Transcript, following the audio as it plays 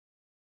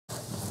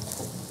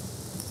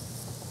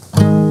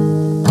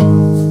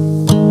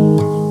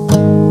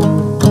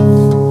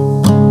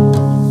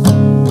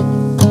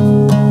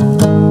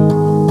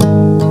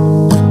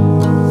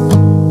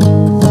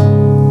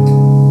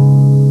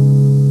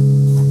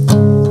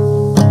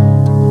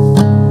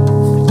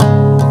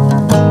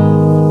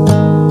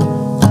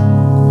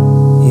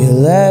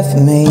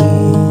with me.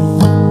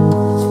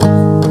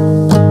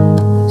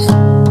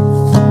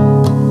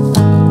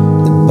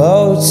 The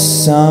boat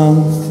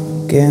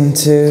sunk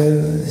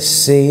into the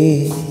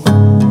sea.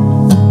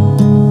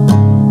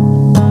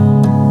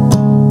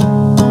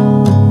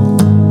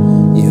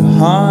 You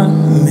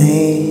haunt me.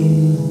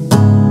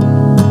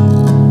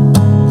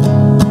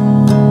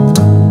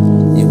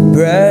 Your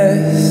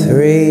breath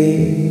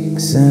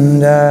reeks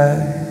and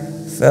I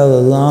fell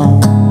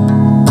alone.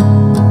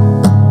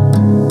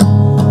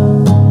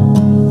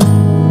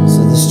 So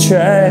this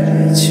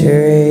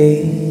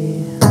treachery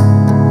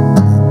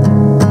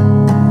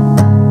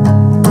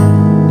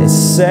is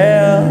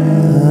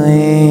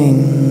sailing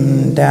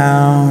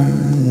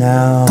down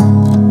now.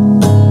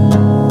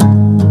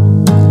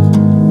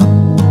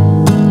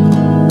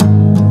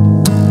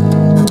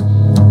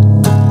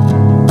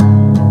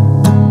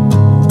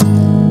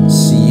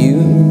 So you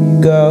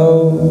go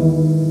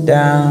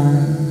down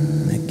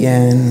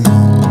again.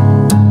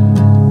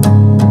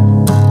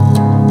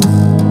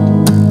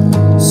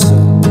 So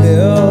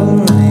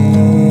build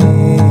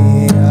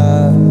me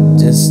up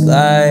just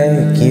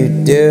like you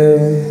do.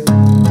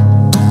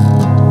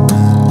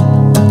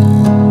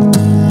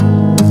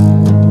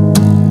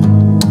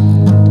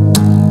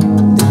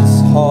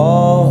 These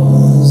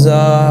halls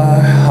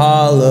are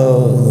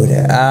hollowed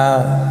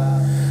out,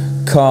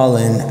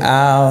 calling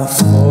out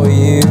for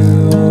you.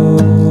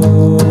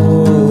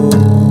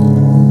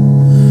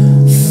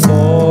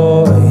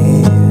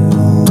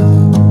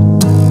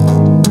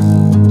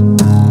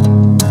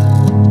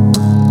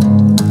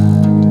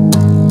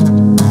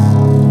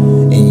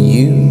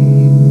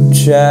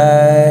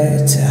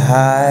 Try to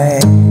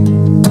hide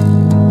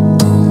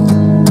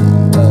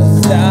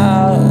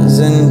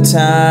 1,000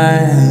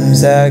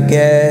 times, I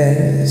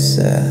guess,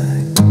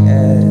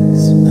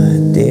 my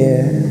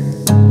dear.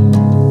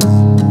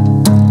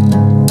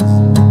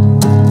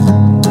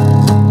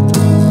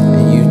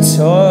 You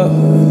tore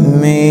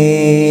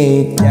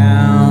me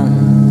down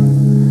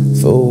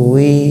for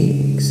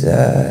weeks, I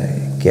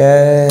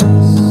guess.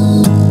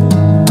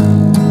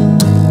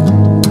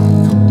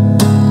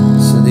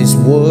 These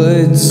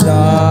woods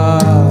are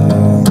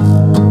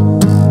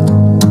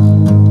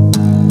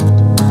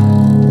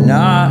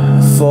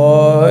not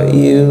for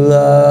you,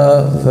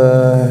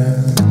 lover.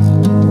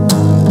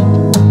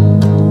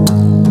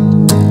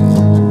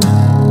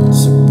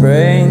 So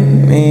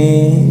bring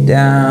me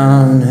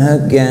down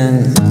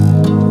again.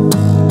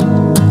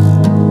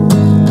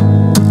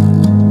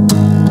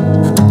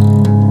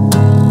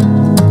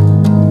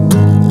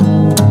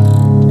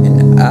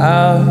 And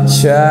I'll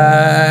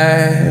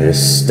try to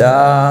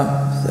stop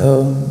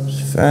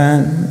those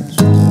friends